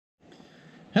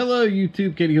Hello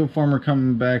YouTube, Katie Hill Farmer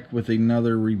coming back with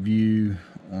another review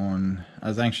on, I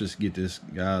was anxious to get this,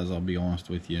 guys, I'll be honest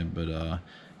with you, but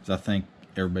because I think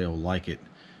everybody will like it.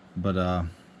 But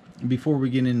before we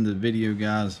get into the video,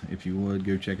 guys, if you would,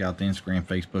 go check out the Instagram,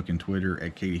 Facebook, and Twitter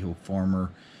at Katie Hill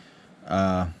Farmer.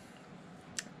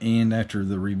 And after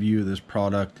the review of this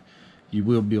product, you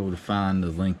will be able to find the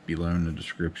link below in the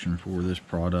description for this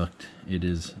product. It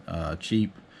is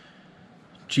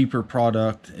cheaper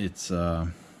product. It's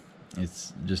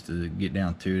just to get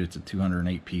down to it, it's a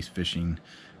 208 piece fishing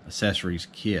accessories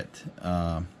kit.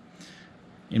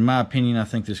 In my opinion, I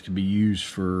think this could be used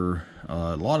for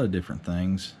a lot of different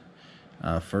things.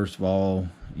 First of all,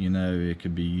 you know, it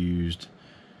could be used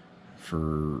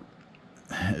for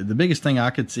the biggest thing I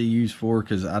could see used for,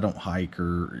 because I don't hike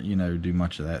or, you know, do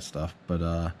much of that stuff,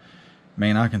 but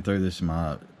man, I can throw this in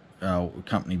my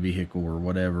company vehicle or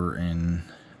whatever and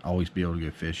always be able to go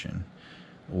fishing.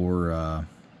 Or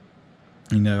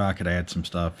you know, I could add some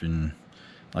stuff, and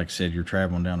like I said, you're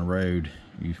traveling down the road,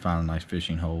 you find a nice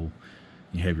fishing hole,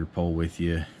 you have your pole with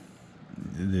you.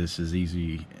 This is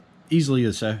easily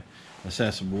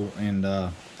accessible,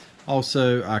 and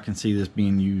also I can see this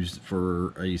being used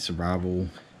for a survival,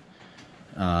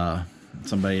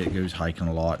 somebody that goes hiking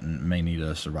a lot and may need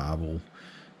a survival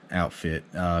outfit,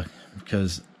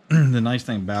 because the nice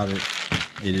thing about it,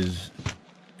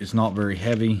 it's not very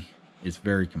heavy, it's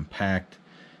very compact.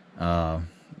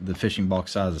 The fishing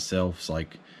box size itself is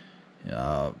like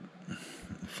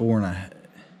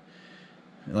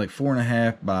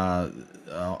 4.5 by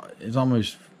it's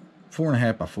almost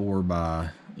 4.5 by 4 by,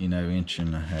 you know,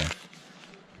 1.5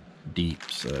 deep.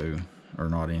 So, or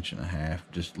not 1.5,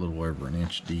 just a little over an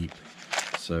inch deep.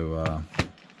 So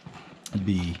it'd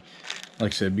be,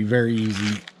 like I said, it'd be very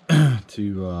easy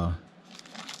to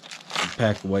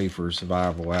pack away for a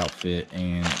survival outfit.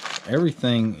 And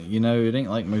everything, you know, it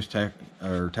ain't like most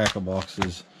tackle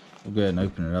boxes. We'll go ahead and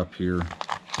open it up here.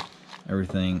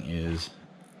 Everything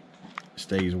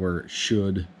stays where it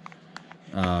should,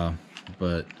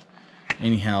 but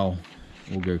anyhow,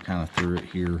 we'll go kind of through it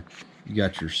here. You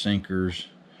got your sinkers,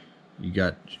 you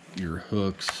got your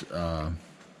hooks.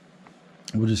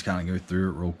 We'll just kind of go through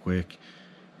it real quick,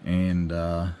 and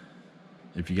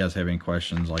if you guys have any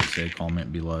questions, like I said,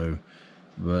 comment below.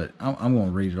 But I'm going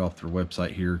to read it off their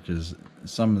website here, because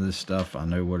some of this stuff I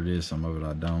know what it is, some of it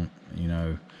I don't, you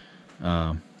know.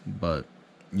 But,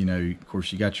 you know, of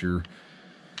course, you got your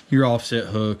offset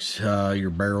hooks,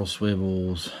 your barrel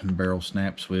swivels, barrel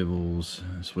snap swivels,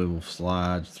 swivel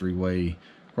slides, three-way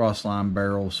cross-line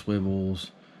barrel swivels,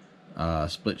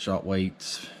 split shot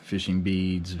weights, fishing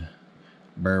beads,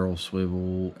 barrel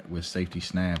swivel with safety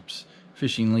snaps,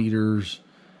 fishing leaders,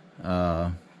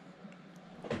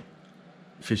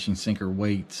 fishing sinker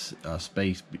weights,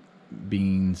 space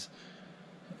beans.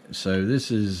 So this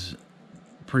is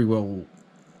pretty well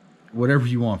whatever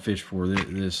you want to fish for.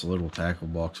 This little tackle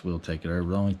box will take it over.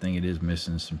 The only thing it is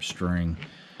missing is some string,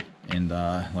 and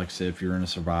like I said, if you're in a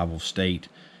survival state,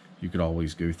 you could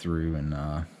always go through and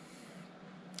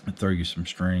throw you some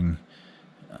string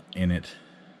in it.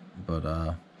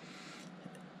 But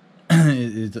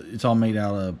it's all made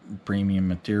out of premium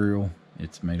material.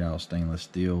 It's made out of stainless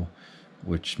steel,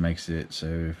 which makes it so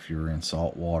if you're in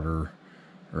salt water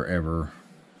or ever,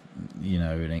 you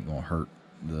know, it ain't gonna hurt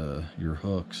your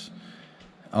hooks.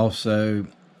 Also,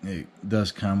 it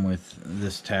does come with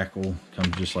this tackle,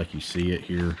 comes just like you see it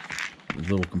here. The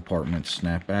little compartments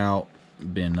snap out,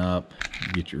 bend up,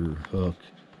 get your hook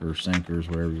or sinkers,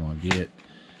 whatever you want to get.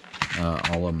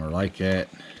 All of them are like that.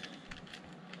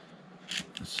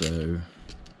 So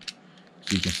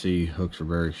as you can see, hooks are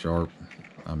very sharp.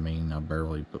 I mean, I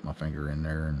barely put my finger in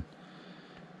there. And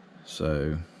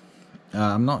so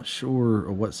I'm not sure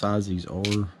of what size these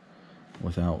are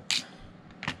without,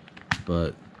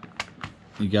 but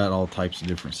you got all types of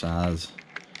different size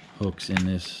hooks in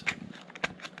this.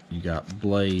 You got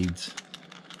blades,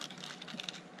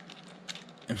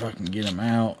 if I can get them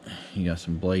out. You got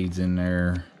some blades in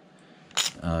there.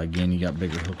 Again, you got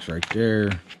bigger hooks right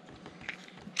there.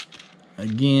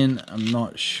 Again, I'm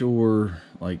not sure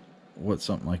like what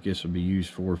something like this would be used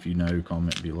for. If you know,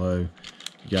 comment below.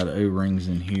 You got O-rings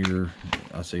in here,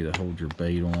 I say, to hold your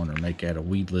bait on or make that a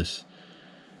weedless.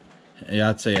 Yeah,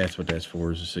 I'd say that's what that's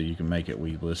for, is so you can make it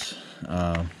weedless.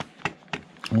 On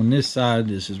this side,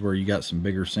 this is where you got some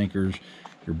bigger sinkers,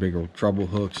 your bigger treble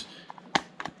hooks.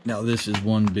 Now this is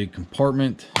one big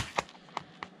compartment,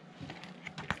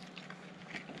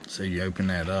 so you open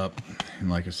that up,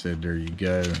 and like I said, there you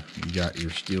go. You got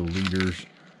your steel leaders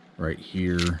right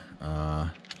here.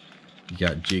 You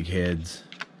got jig heads,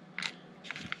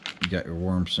 got your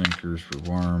worm sinkers for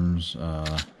worms,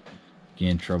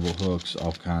 again, treble hooks,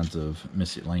 all kinds of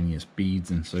miscellaneous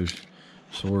beads and so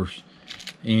source.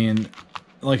 And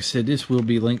like I said, this will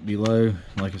be linked below.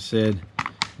 Like I said,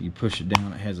 you push it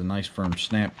down, it has a nice firm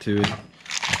snap to it.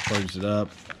 Close it up.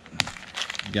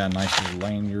 You got a nice little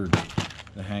lanyard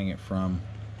to hang it from.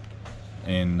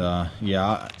 And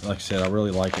yeah, like I said, I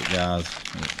really like it, guys.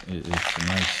 It's a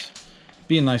nice,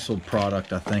 be a nice little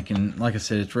product, I think. And like I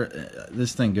said,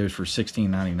 this thing goes for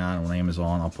 $16.99 on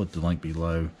Amazon. I'll put the link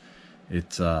below.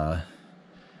 It's the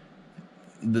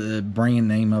brand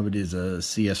name of it is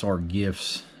CSR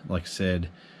Gifts. Like I said,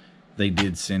 they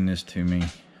did send this to me,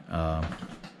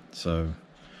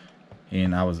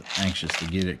 and I was anxious to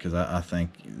get it because I think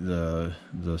the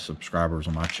subscribers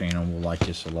on my channel will like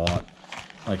this a lot.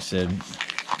 Like I said,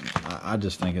 I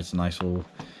just think it's a nice little,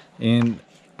 and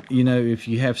you know, if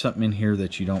you have something in here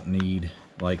that you don't need,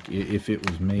 like if it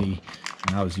was me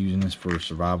and I was using this for a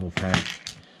survival pack,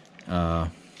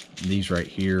 these right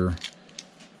here,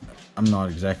 I'm not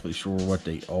exactly sure what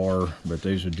they are, but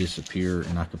those would disappear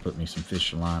and I could put me some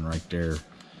fishing line right there.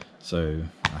 So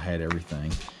I had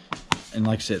everything. And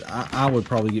like I said, I would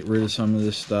probably get rid of some of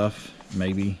this stuff,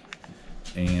 maybe,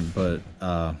 but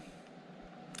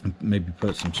maybe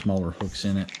put some smaller hooks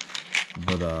in it.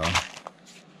 But like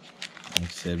I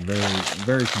said,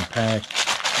 very compact.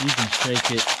 You can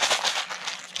shake it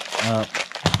up,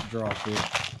 drop it,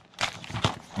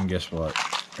 and guess what?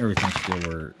 Everything's still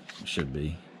where it should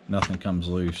be. Nothing comes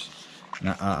loose. And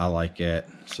I like that.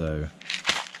 So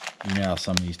you know how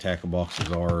some of these tackle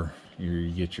boxes are.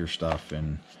 You get your stuff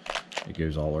and it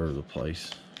goes all over the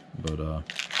place. But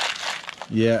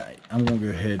yeah, I'm gonna go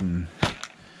ahead and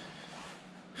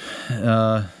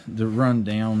the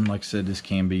rundown. Like I said, this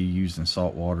can be used in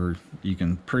salt water. You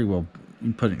can pretty well, you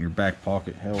can put it in your back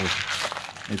pocket. Hell,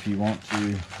 if you want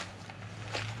to.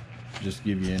 Just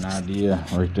give you an idea,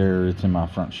 right there, it's in my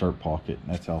front shirt pocket.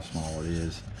 That's how small it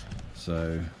is.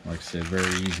 So like I said,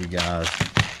 very easy, guys.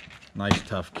 Nice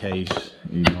tough case.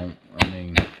 You know, I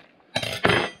mean,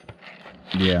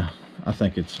 yeah, I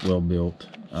think it's well built.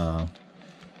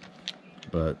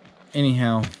 But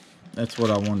anyhow, that's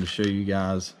what I wanted to show you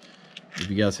guys.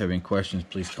 If you guys have any questions,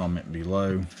 please comment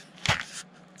below,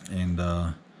 and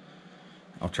I'll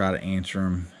try to answer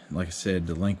them. Like I said,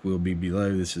 the link will be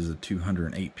below. This is a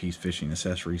 208-piece fishing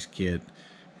accessories kit,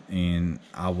 and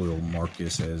I will mark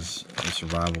this as a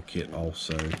survival kit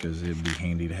also, because it'd be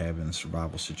handy to have in a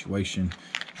survival situation.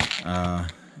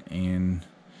 But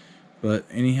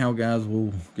anyhow, guys,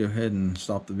 we'll go ahead and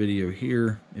stop the video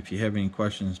here. If you have any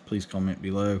questions, please comment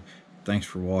below. Thanks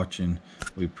for watching.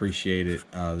 We appreciate it.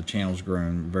 The channel's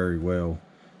growing very well,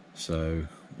 so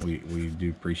we do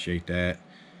appreciate that.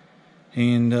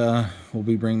 And we'll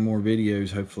be bringing more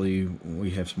videos. Hopefully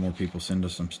we have some more people send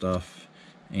us some stuff.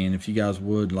 And if you guys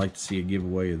would like to see a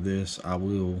giveaway of this, I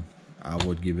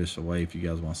would give this away if you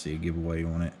guys want to see a giveaway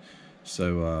on it.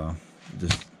 So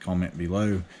just comment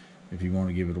below if you want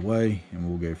to give it away, and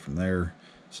we'll go from there.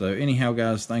 So anyhow,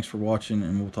 guys, thanks for watching,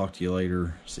 and we'll talk to you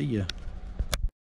later. See ya.